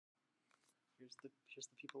here's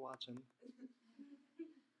the people watching.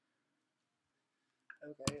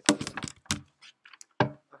 Okay.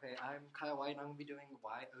 Okay, I'm Kyle White, and I'm gonna be doing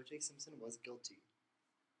why O.J. Simpson was guilty.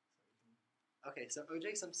 Okay, so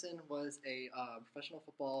O.J. Simpson was a professional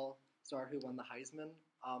football star who won the Heisman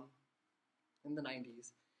in the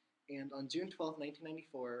 90s. And on June 12,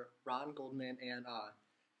 1994, Ron Goldman and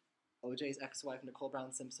O.J.'s ex-wife, Nicole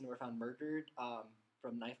Brown Simpson, were found murdered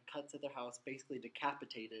from knife cuts at their house, basically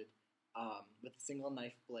decapitated with a single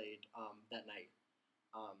knife blade that night.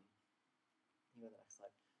 You know, the next slide.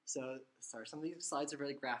 So, sorry, some of these slides are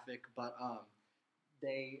really graphic, but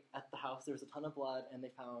at the house, there was a ton of blood, and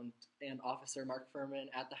they found, and Officer Mark Furman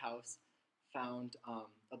at the house found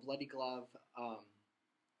a bloody glove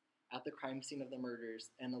at the crime scene of the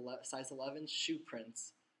murders and size 11 shoe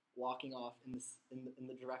prints walking off in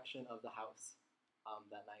the direction of the house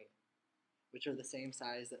that night, which are the same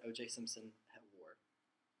size that O.J. Simpson had wore.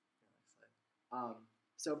 Next slide.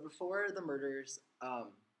 So before the murders,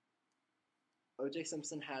 O.J.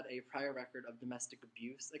 Simpson had a prior record of domestic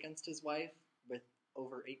abuse against his wife, with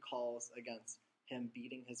over 8 calls against him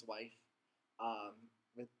beating his wife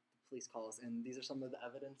with police calls. And these are some of the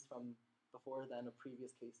evidence from before then of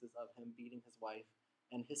previous cases of him beating his wife.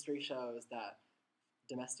 And history shows that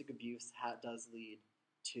domestic abuse does lead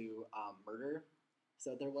to murder.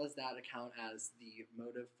 So there was that account as the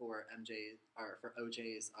motive for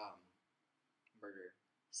O.J.'s murder.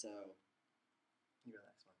 So you go to the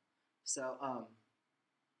next one.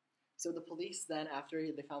 So the police then, after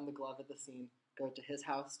they found the glove at the scene, go to his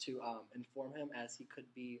house to inform him, as he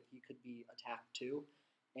could be attacked too.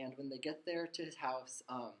 And when they get there to his house,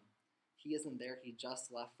 he isn't there. He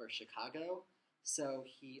just left for Chicago. So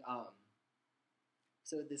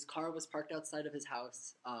so this car was parked outside of his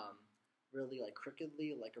house, really like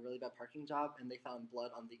crookedly, like a really bad parking job, and they found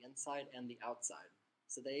blood on the inside and the outside.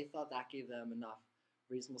 So they thought that gave them enough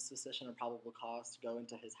reasonable suspicion or probable cause to go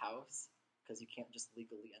into his house, because you can't just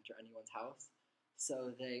legally enter anyone's house.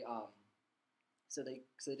 So they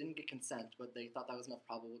didn't get consent, but they thought that was enough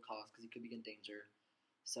probable cause because he could be in danger.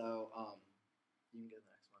 So you can get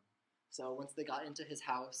the next one. So once they got into his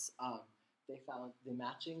house, they found the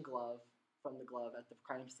matching glove from the glove at the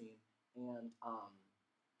crime scene, and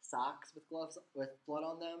socks with blood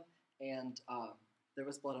on them, and there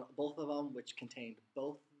was blood on both of them, which contained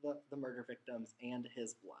both the murder victims and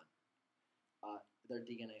his blood, their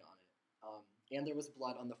DNA on it. And there was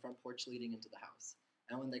blood on the front porch leading into the house.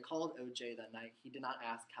 And when they called O.J. that night, he did not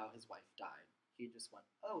ask how his wife died. He just went,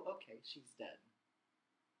 "Oh, okay, she's dead."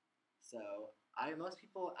 So most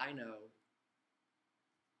people I know,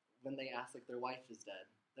 when they ask like their wife is dead,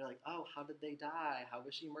 they're like, "Oh, how did they die? How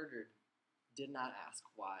was she murdered?" Did not ask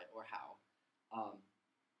why or how.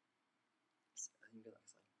 So I can go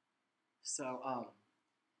next slide. So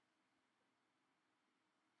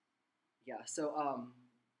yeah. So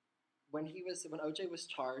when O.J. was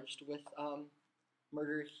charged with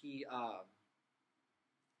murder,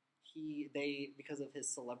 because of his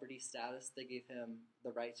celebrity status, they gave him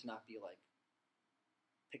the right to not be like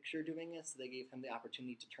pictured doing it. So they gave him the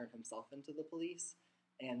opportunity to turn himself into the police,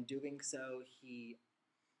 and doing so, he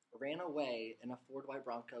ran away in a Ford White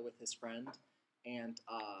Bronco with his friend, and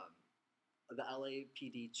the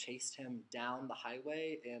LAPD chased him down the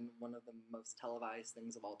highway in one of the most televised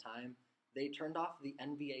things of all time. They turned off the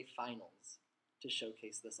NBA Finals to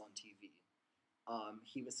showcase this on TV.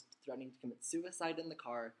 He was threatening to commit suicide in the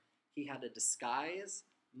car. He had a disguise,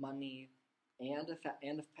 money, and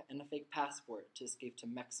a fake passport to escape to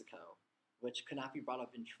Mexico, which could not be brought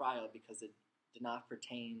up in trial because it did not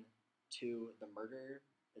pertain to the murder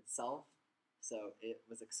itself. So it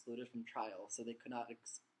was excluded from trial. So they could not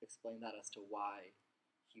explain that as to why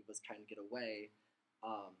he was trying to get away.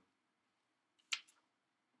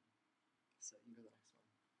 So you go to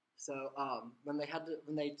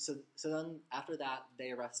the next one. So then after that,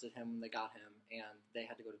 they arrested him when they got him, and they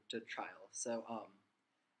had to go to trial. So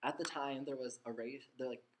at the time, there was a race.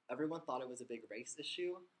 Everyone thought it was a big race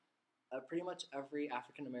issue. Pretty much every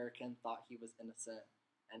African American thought he was innocent,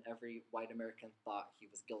 and every white American thought he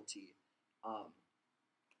was guilty,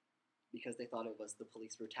 because they thought it was the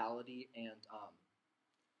police brutality. And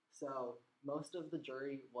so most of the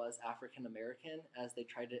jury was African American, as they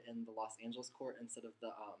tried it in the Los Angeles court instead of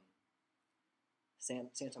the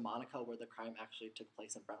Santa Monica, where the crime actually took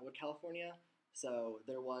place in Brentwood, California. So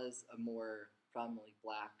there was a more predominantly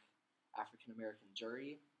black African American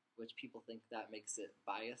jury, which people think that makes it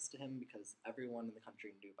biased to him because everyone in the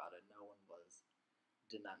country knew about it. No one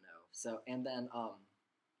did not know. So, and then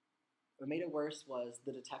what made it worse was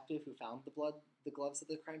the detective who found the gloves at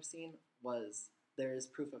the crime scene there is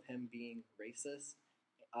proof of him being racist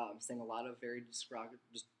saying a lot of very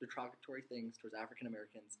derogatory things towards African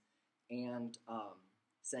Americans, and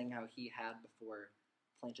saying how he had before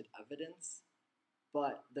planted evidence.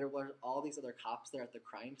 But there were all these other cops there at the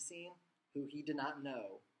crime scene who he did not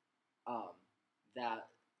know um, that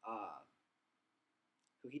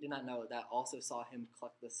that also saw him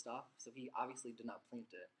collect this stuff. So he obviously did not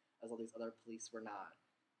plant it, as all these other police were not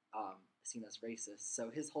seen as racist. So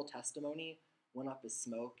his whole testimony went up as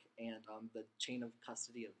smoke, and the chain of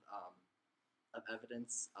custody of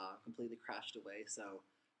evidence completely crashed away. So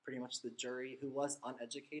pretty much the jury, who was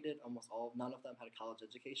uneducated, none of them had a college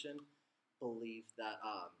education, believed that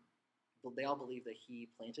they all believed that he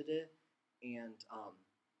planted it. And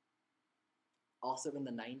also in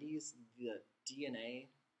the 90s, the DNA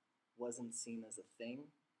wasn't seen as a thing.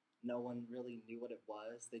 No one really knew what it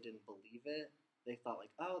was. They didn't believe it. They thought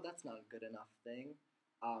like, oh, that's not a good enough thing,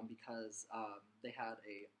 because they had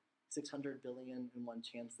a 600 billion in one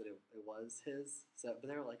chance that it was his. So, but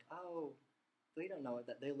they were like, oh, they don't know it.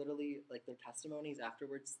 That they literally, like, their testimonies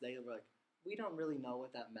afterwards, they were like, we don't really know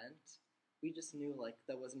what that meant. We just knew like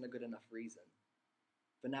that wasn't a good enough reason.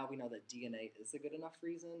 But now we know that DNA is a good enough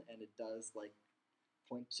reason, and it does like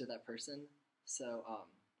point to that person. So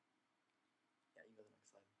yeah, you go to the next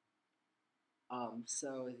slide.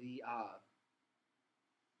 So the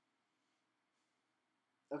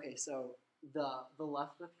okay, so the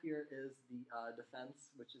left up here is the defense,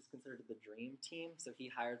 which is considered the dream team. So he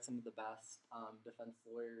hired some of the best defense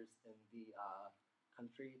lawyers in the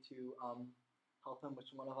country to help him.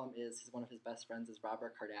 Which one of them is one of his best friends is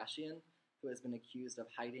Robert Kardashian, who has been accused of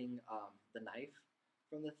hiding the knife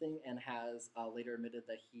from the thing, and has later admitted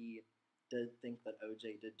that he did think that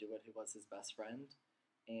OJ did do it, who was his best friend.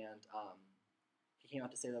 And he came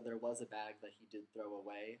out to say that there was a bag that he did throw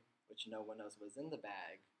away, which no one knows was in the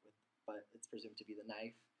bag, but it's presumed to be the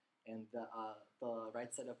knife. And the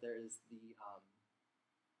right side up there is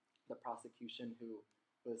the prosecution, who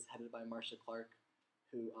was headed by Marcia Clark,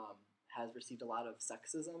 who has received a lot of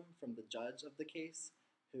sexism from the judge of the case,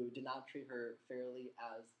 who did not treat her fairly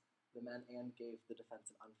as the men and gave the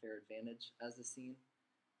defense an unfair advantage as a scene.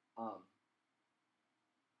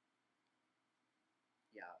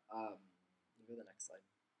 Go to the next slide.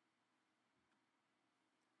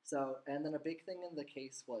 So, and then a big thing in the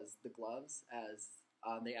case was the gloves, as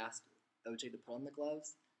they asked OJ to put on the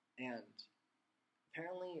gloves, and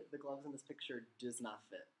apparently the gloves in this picture does not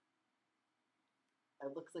fit.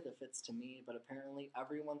 It looks like it fits to me, but apparently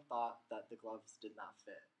everyone thought that the gloves did not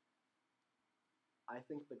fit. I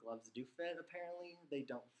think the gloves do fit. Apparently they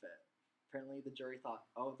don't fit. Apparently the jury thought,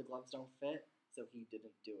 oh, the gloves don't fit, so he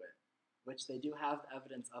didn't do it. Which they do have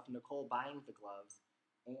evidence of Nicole buying the gloves,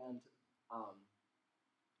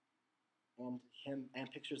 and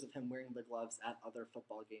pictures of him wearing the gloves at other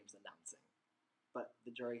football games announcing. But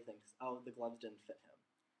the jury thinks, oh, the gloves didn't fit him.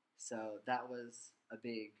 So that was a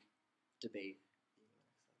big debate.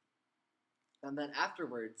 And then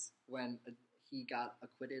afterwards, when he got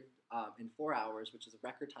acquitted in 4 hours, which is a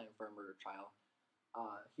record time for a murder trial,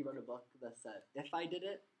 he wrote a book that said, "If I did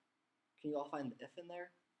it," can you all find the "if" in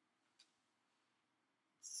there?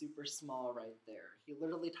 Super small right there. He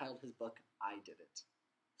literally titled his book, "I Did It."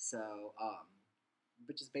 So,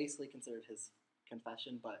 which is basically considered his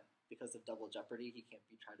confession, but because of double jeopardy, he can't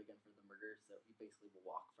be tried again for the murder, so he basically will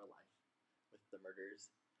walk for life with the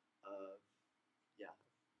murders of,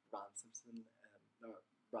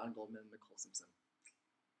 Ron Goldman and Nicole Simpson.